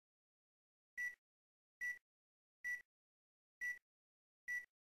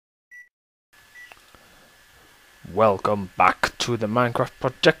welcome back to the Minecraft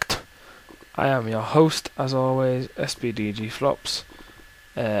project. I am your host, as always, SBDG Flops,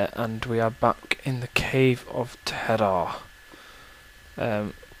 and we are back in the Cave of Terror.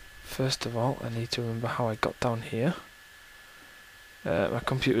 First of all, I need to remember how I got down here. My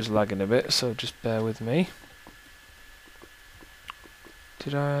computer's lagging a bit, so just bear with me.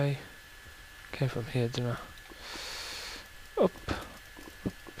 Did I... came from here, didn't I? Up.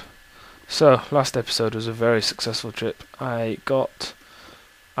 So, last episode was a very successful trip. I got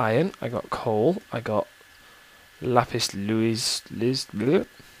iron, I got coal, I got lapis lazuli,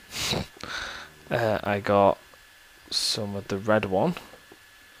 I got some of the red one,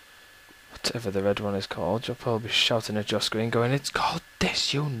 whatever the red one is called. You'll probably be shouting at your screen going, "It's called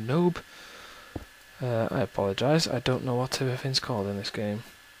this, you noob!" I apologise, I don't know what everything's called in this game.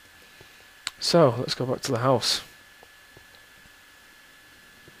 So, let's go back to the house.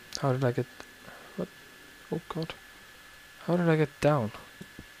 How did I get... what? Oh god. How did I get down?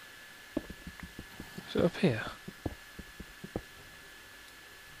 Is it up here?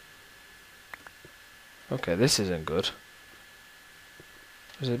 Okay, this isn't good.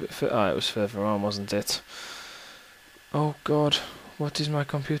 Was it a bit it was further on, wasn't it? Oh god, what is my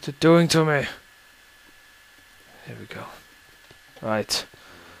computer doing to me? Here we go. Right.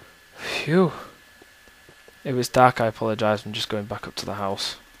 Phew. If it's dark, I apologise, I'm just going back up to the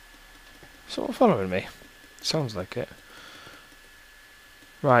house. Someone following me? Sounds like it.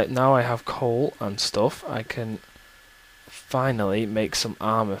 Right, now I have coal and stuff. I can finally make some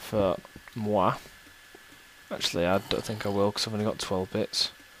armour for moi. Actually, I don't think I will, because I've only got 12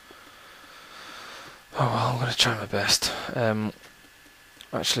 bits. Oh well, I'm going to try my best.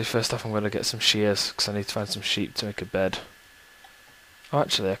 Actually, first off I'm going to get some shears, because I need to find some sheep to make a bed. Oh,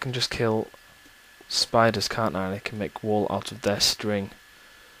 actually, I can just kill spiders, can't I? And I can make wool out of their string.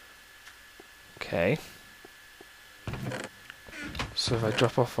 Okay. So if I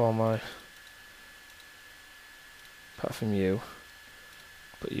drop off all my... apart from you.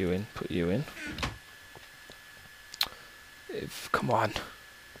 Put you in, put you in. Come on.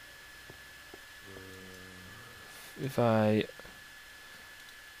 If I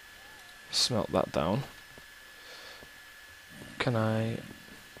smelt that down, can I...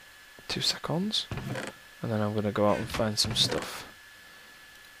 2 seconds? And then I'm going to go out and find some stuff.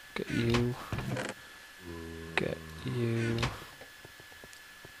 Get you. Get you. I'm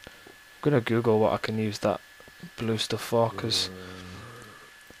going to Google what I can use that blue stuff for, because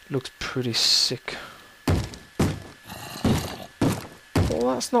it looks pretty sick.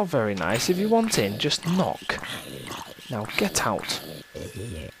 Well, that's not very nice. If you want in, just knock. Now get out.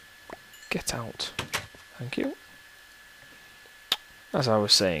 Get out. Thank you. As I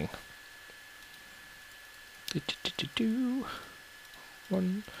was saying.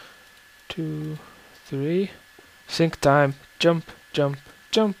 1, 2, 3. Sync time. Jump, jump,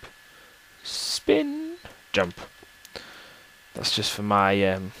 jump. Spin. Jump. That's just for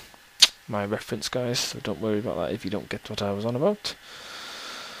my my reference, guys, so don't worry about that if you don't get what I was on about.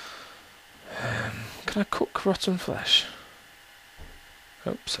 Can I cook rotten flesh?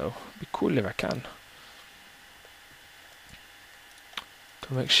 Hope so. It'd be cool if I can. Do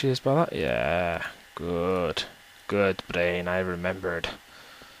I make shears by that? Yeah. Good. Good brain, I remembered.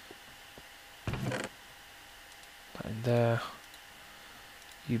 That in there.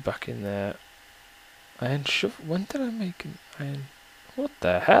 You back in there. Iron shovel. When did I make an iron... what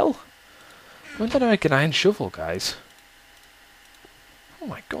the hell? When did I make an iron shovel, guys? Oh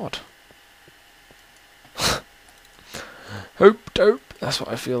my god. Hope dope. That's what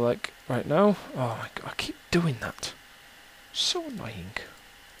I feel like right now. Oh my god, I keep doing that. So annoying.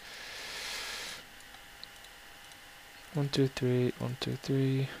 1, 2, 3. 1, 2,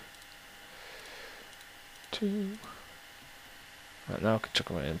 3. 2. Right, now I can chuck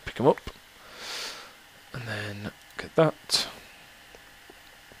them in and pick them up. And then get that.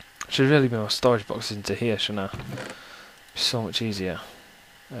 Should really be more storage boxes into here, shouldn't I? Be so much easier.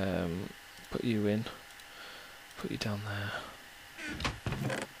 Put you in. Put you down there.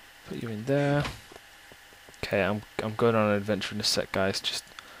 Put you in there. Okay, I'm going on an adventure in a sec, guys. Just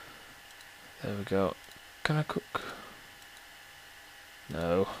there we go. Can I cook?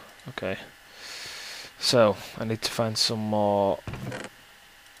 No. Okay. So I need to find some more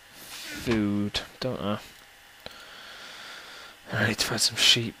food, don't I? I need to find some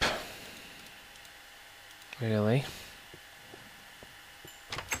sheep. Really?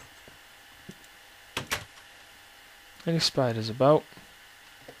 Any spiders about?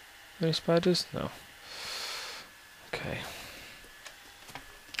 Any spiders? No. Okay.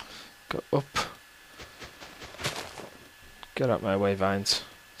 Go up. Get out my way, vines.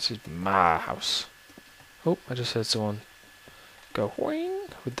 This is my house. Oh, I just heard someone go whing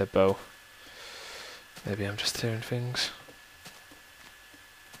with their bow. Maybe I'm just hearing things.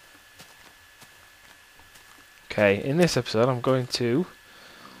 Okay, in this episode I'm going to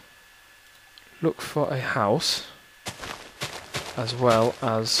look for a house as well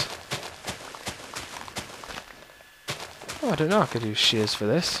as... Oh, I don't know, I could use shears for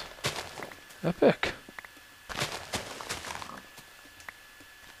this. Epic.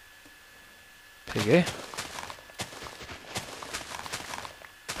 Piggy.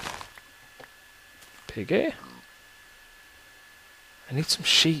 Piggy. I need some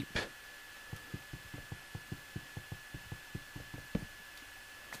sheep.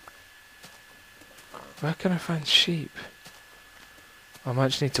 Where can I find sheep? I might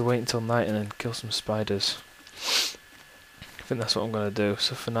just need to wait until night and then kill some spiders. I think that's what I'm going to do.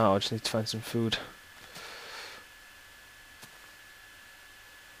 So for now I just need to find some food.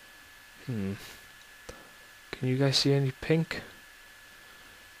 Can you guys see any pink?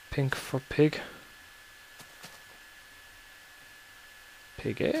 Pink for pig.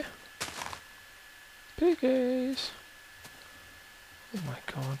 Piggy. Piggies. Oh my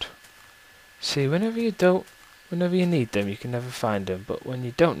god. See, whenever you need them, you can never find them. But when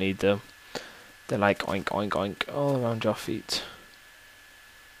you don't need them, they're like oink oink oink all around your feet.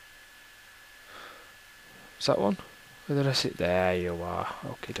 Is that one? Where did I see? There you are.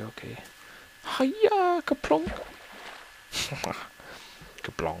 Okie dokie. Hiya, kaplonk.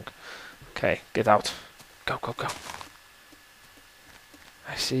 Kaplonk. Okay, get out. Go, go, go.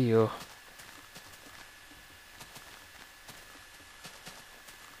 I see you.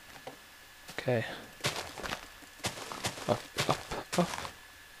 Okay. Up, up, up.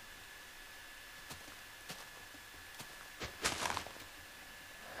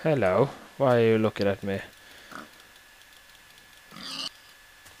 Hello. Why are you looking at me?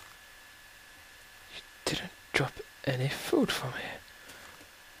 You didn't drop any food for me.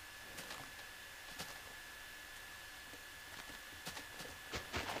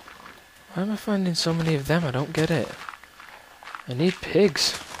 Why am I finding so many of them? I don't get it. I need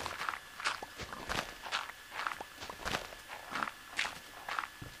pigs.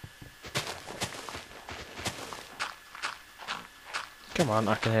 Come on,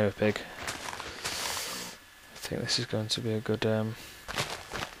 I can hear a pig. I think this is going to be a good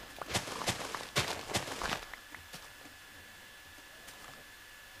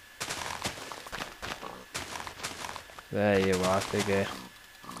There you are, piggy.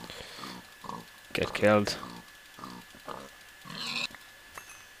 Get killed.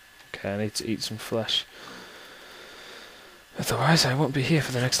 Okay, I need to eat some flesh. Otherwise, I won't be here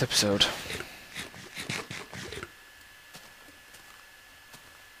for the next episode.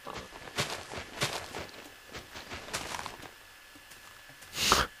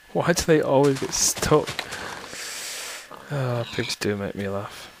 Why do they always get stuck? Oh, pigs do make me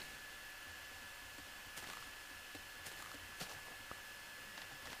laugh.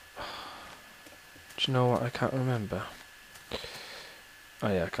 Do you know what? I can't remember.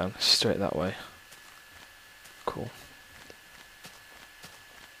 Oh yeah, I can. Straight that way. Cool.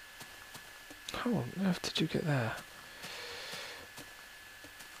 How on earth did you get there?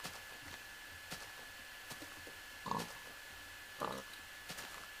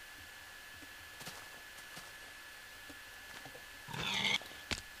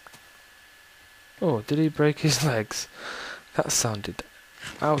 Oh, did he break his legs? That sounded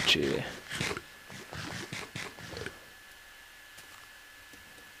ouchy.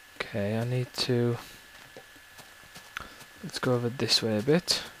 Okay, I need to... Let's go over this way a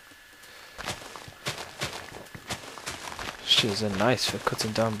bit. Shears are nice for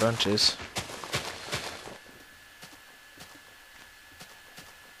cutting down branches.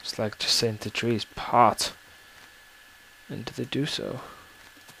 It's like just saying to trees, part. And do they do so?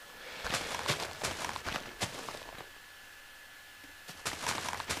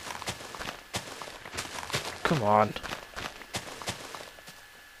 Come on.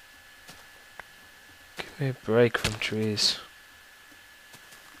 Give me a break from trees.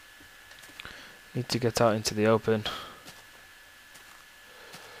 Need to get out into the open.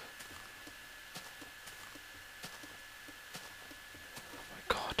 Oh my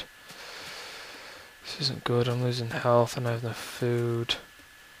god. This isn't good. I'm losing health and I have no food.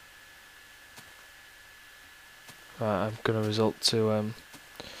 Right, I'm gonna resort to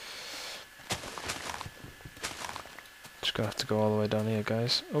just gonna have to go all the way down here,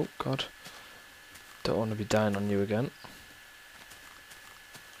 guys. Oh god. Don't want to be dying on you again.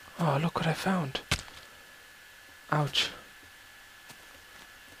 Oh, look what I found. Ouch.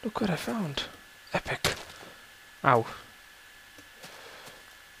 Look what I found. Epic. Ow.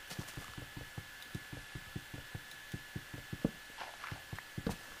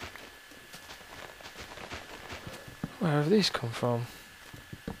 Where have these come from?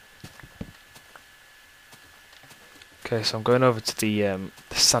 Okay, so I'm going over to the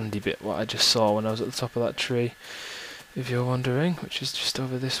sandy bit, what I just saw when I was at the top of that tree, if you're wondering, which is just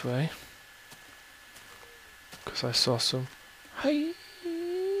over this way. Because I saw some... Hey,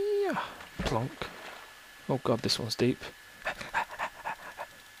 plonk. Oh god, this one's deep.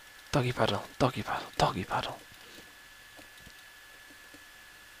 Doggy paddle, doggy paddle, doggy paddle.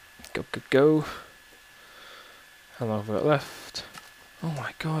 Go, go, go. How long have we got left? Oh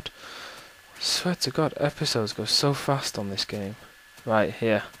my god. Swear to god, episodes go so fast on this game. Right,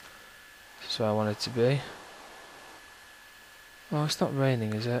 here. This is where I want it to be. Oh, it's not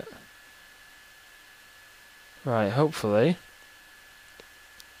raining, is it? Right, hopefully.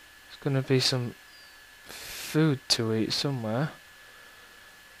 There's gonna be some food to eat somewhere.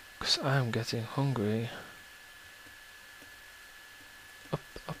 Because I'm getting hungry. Up,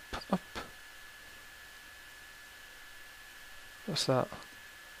 up, up. What's that?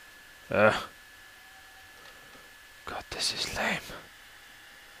 God, this is lame.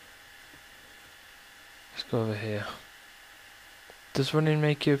 Let's go over here. Does running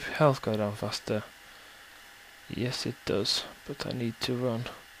make your health go down faster? Yes, it does, but I need to run.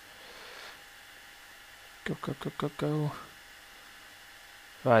 Go, go, go, go, go.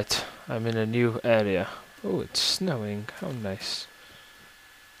 Right, I'm in a new area. Oh, it's snowing. How nice.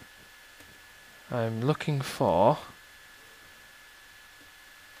 I'm looking for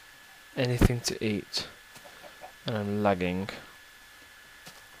anything to eat. And I'm lagging.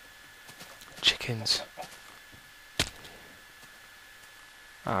 Chickens.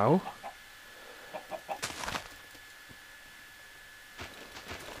 Ow.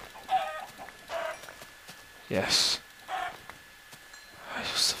 Yes. I will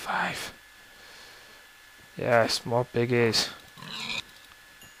survive. Yes, more piggies.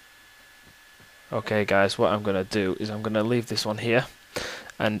 Okay guys, what I'm going to do is I'm going to leave this one here.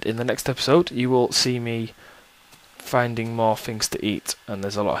 And in the next episode, you will see me finding more things to eat. And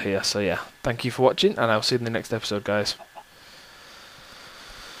there's a lot here, so yeah. Thank you for watching, and I'll see you in the next episode, guys.